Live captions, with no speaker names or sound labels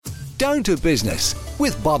Down to Business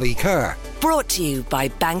with Bobby Kerr. Brought to you by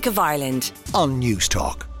Bank of Ireland on News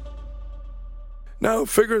Talk. Now,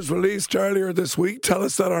 figures released earlier this week tell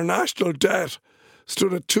us that our national debt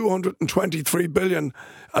stood at 223 billion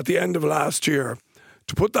at the end of last year.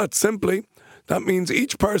 To put that simply, that means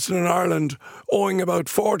each person in Ireland owing about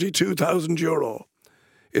 €42,000.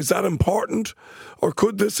 Is that important, or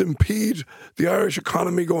could this impede the Irish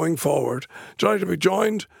economy going forward? Delighted to be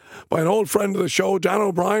joined by an old friend of the show, Dan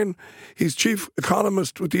O'Brien. He's chief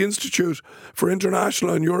economist with the Institute for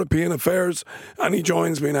International and European Affairs, and he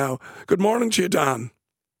joins me now. Good morning to you, Dan.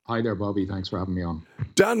 Hi there, Bobby. Thanks for having me on.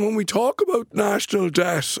 Dan, when we talk about national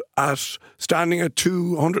debt standing at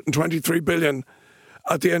 223 billion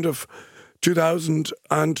at the end of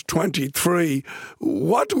 2023,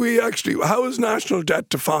 how is national debt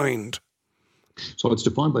defined? So it's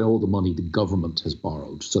defined by all the money the government has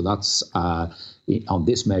borrowed. So that's, on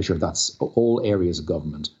this measure, that's all areas of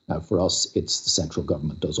government. Now, for us, it's the central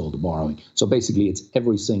government does all the borrowing. So basically, it's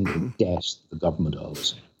every single debt the government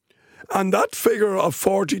owes. And that figure of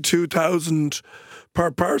 42,000 per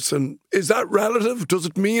person, is that relative? Does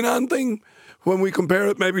it mean anything when we compare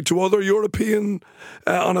it maybe to other European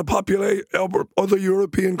other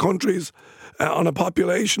European countries on a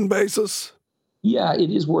population basis? Yeah,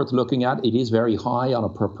 it is worth looking at. It is very high on a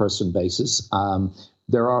per person basis.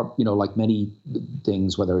 There are, like many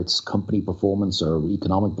things, whether it's company performance or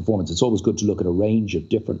economic performance, it's always good to look at a range of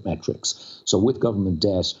different metrics. So with government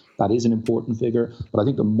debt, that is an important figure. But I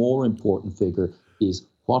think the more important figure is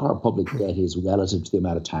what our public debt is relative to the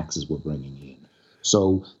amount of taxes we're bringing in.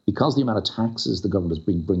 So because the amount of taxes the government has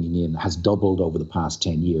been bringing in has doubled over the past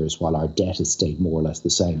 10 years, while our debt has stayed more or less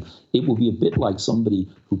the same, it will be a bit like somebody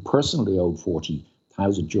who personally owed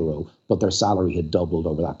 €40,000, but their salary had doubled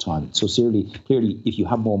over that time. So clearly, if you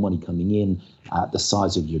have more money coming in, the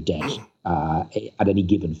size of your debt at any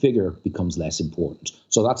given figure becomes less important.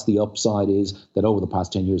 So that's the upside, is that over the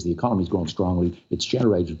past 10 years, the economy's grown strongly. It's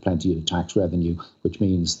generated plenty of tax revenue, which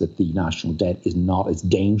means that the national debt is not as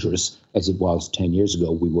dangerous as it was 10 years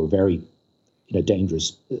ago. We were very in a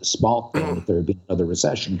dangerous spot there if there had been another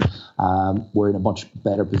recession. We're in a much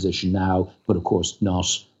better position now, but of course not.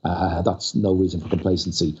 That's no reason for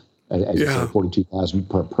complacency. As you say, 42,000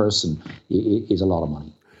 per person is a lot of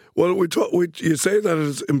money. Well, you say that it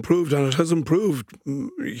has improved, and it has improved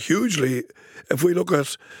hugely. If we look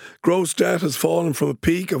at gross debt, has fallen from a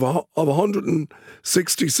peak of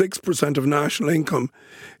 166% of national income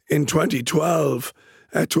in 2012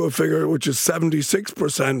 to a figure which is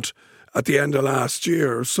 76% at the end of last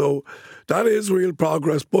year. So that is real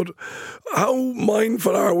progress. But how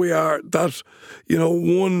mindful are we that,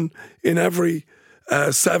 one in every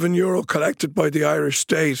 €7 collected by the Irish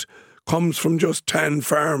state comes from just 10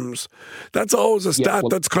 firms? That's always a stat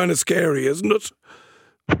that's kind of scary, isn't it?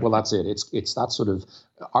 Well, that's it. It's that sort of,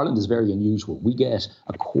 Ireland is very unusual. We get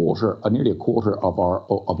nearly a quarter of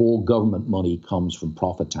all government money comes from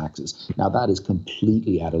profit taxes. Now, that is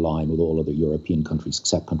completely out of line with all other European countries,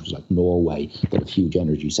 except countries like Norway that have huge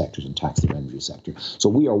energy sectors and tax their energy sector. So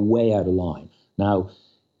we are way out of line. Now,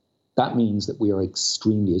 that means that we are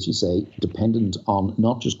extremely, as you say, dependent on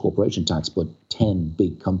not just corporation tax, but 10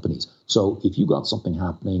 big companies. So if you got something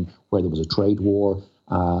happening where there was a trade war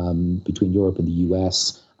between Europe and the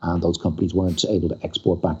US, and those companies weren't able to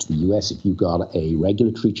export back to the US, if you got a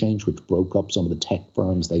regulatory change which broke up some of the tech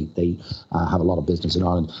firms, they have a lot of business in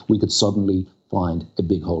Ireland, we could suddenly find a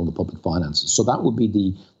big hole in the public finances. So that would be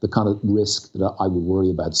the kind of risk that I would worry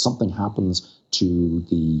about. Something happens to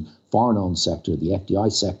the foreign-owned sector, the FDI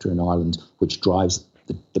sector in Ireland, which drives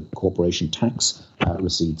the corporation tax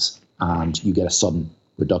receipts, and you get a sudden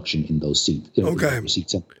reduction in those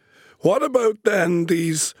receipts. What about then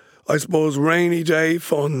these, I suppose, rainy day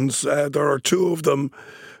funds? There are two of them,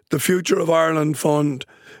 the Future of Ireland Fund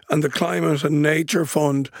and the Climate and Nature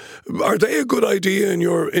Fund. Are they a good idea in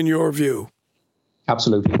your view?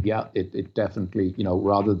 Absolutely, yeah. It definitely,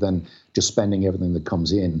 rather than just spending everything that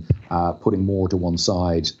comes in, putting more to one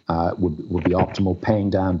side would be optimal. Paying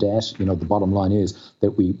down debt, the bottom line is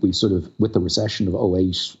that we sort of, with the recession of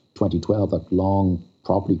 2008, 2012, that long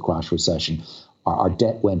property crash recession, our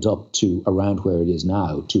debt went up to around where it is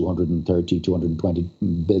now, 230, 220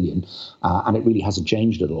 billion, and it really hasn't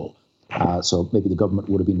changed at all. So maybe the government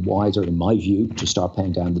would have been wiser, in my view, to start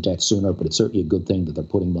paying down the debt sooner, but it's certainly a good thing that they're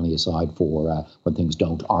putting money aside for when things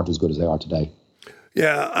aren't as good as they are today.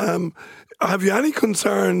 Yeah. Have you any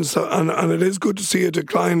concerns, and it is good to see a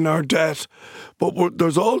decline in our debt, but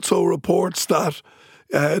there's also reports that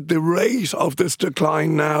the rate of this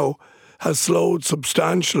decline now has slowed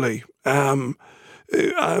substantially. And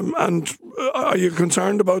are you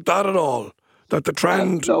concerned about that at all? that the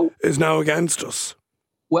trend is now against us?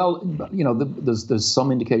 Well, there's some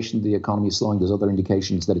indication the economy is slowing. There's other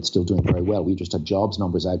indications that it's still doing very well. We just had jobs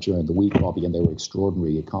numbers out during the week, Bobby, and they were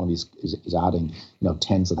extraordinary. The economy is adding,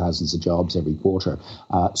 tens of thousands of jobs every quarter.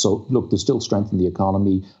 So, look, there's still strength in the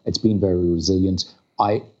economy. It's been very resilient.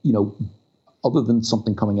 Other than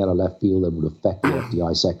something coming out of left field that would affect the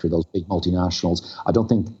FDI sector, those big multinationals, I don't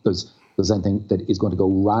think there's anything that is going to go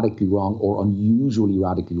radically wrong or unusually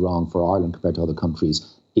radically wrong for Ireland compared to other countries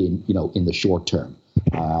in the short term.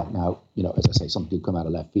 Now, as I say, some do come out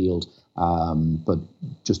of left field, but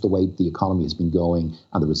just the way the economy has been going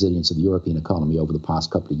and the resilience of the European economy over the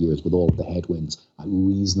past couple of years with all of the headwinds, I'm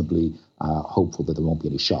reasonably hopeful that there won't be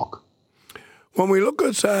any shock. When we look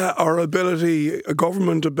at our ability, a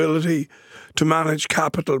government ability to manage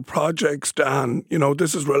capital projects, Dan,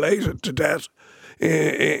 this is related to debt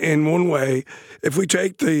in one way. If we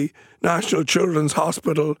take the National Children's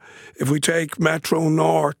Hospital, if we take Metro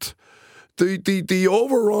North, the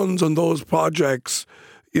overruns on those projects,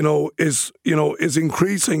 is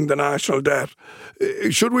increasing the national debt.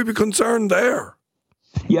 Should we be concerned there?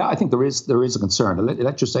 Yeah, I think there is a concern.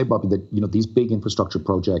 Let's just say, Bobby, that these big infrastructure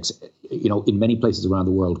projects, in many places around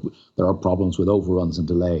the world, there are problems with overruns and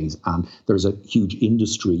delays, and there's a huge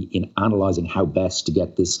industry in analysing how best to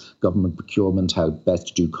get this government procurement, how best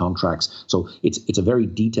to do contracts. So it's a very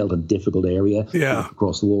detailed and difficult area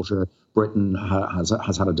across the water. Britain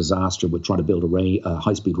has had a disaster with trying to build a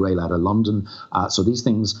high-speed rail out of London. So these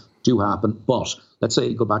things do happen. But let's say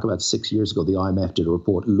you go back about 6 years ago, the IMF did a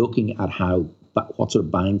report looking at what sort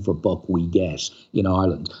of bang for buck we get in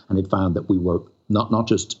Ireland. And it found that we were not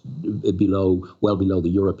just well below the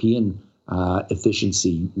European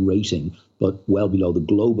efficiency rating, but well below the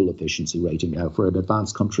global efficiency rating. Now, for an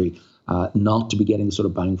advanced country, not to be getting the sort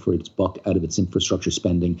of bang for its buck out of its infrastructure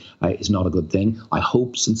spending is not a good thing. I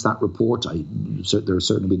hope since that report, there have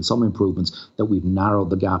certainly been some improvements, that we've narrowed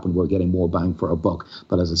the gap and we're getting more bang for our buck.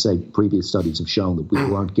 But as I say, previous studies have shown that we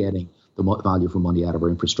weren't getting the value for money out of our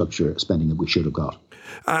infrastructure spending that we should have got.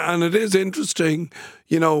 And it is interesting,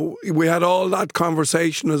 we had all that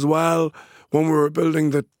conversation as well when we were building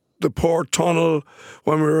the Port Tunnel,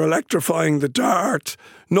 when we were electrifying the Dart.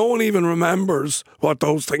 No one even remembers what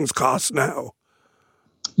those things cost now.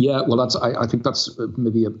 Yeah, well, I think that's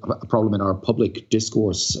maybe a problem in our public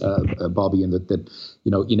discourse, Bobby, in that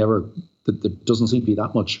there doesn't seem to be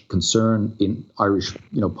that much concern in Irish,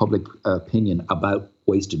 public opinion about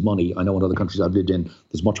wasted money. I know in other countries I've lived in,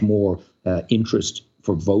 there's much more interest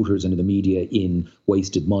for voters and in the media in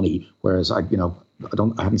wasted money, whereas I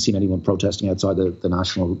haven't seen anyone protesting outside the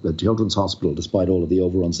National Children's Hospital, despite all of the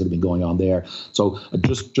overruns that have been going on there. So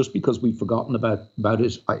just because we've forgotten about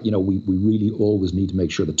it, we really always need to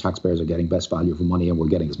make sure that taxpayers are getting best value for money and we're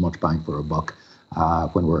getting as much bang for our buck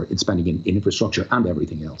when we're spending in infrastructure and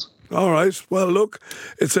everything else. All right. Well, look,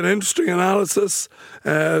 it's an interesting analysis.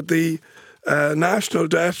 The national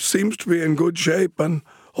debt seems to be in good shape, and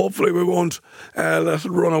hopefully we won't let it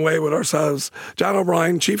run away with ourselves. Dan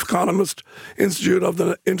O'Brien, Chief Economist, Institute of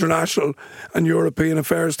the International and European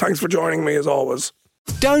Affairs. Thanks for joining me as always.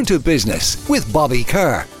 Down to Business with Bobby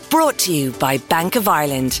Kerr. Brought to you by Bank of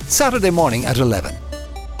Ireland. Saturday morning at 11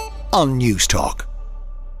 on News Talk.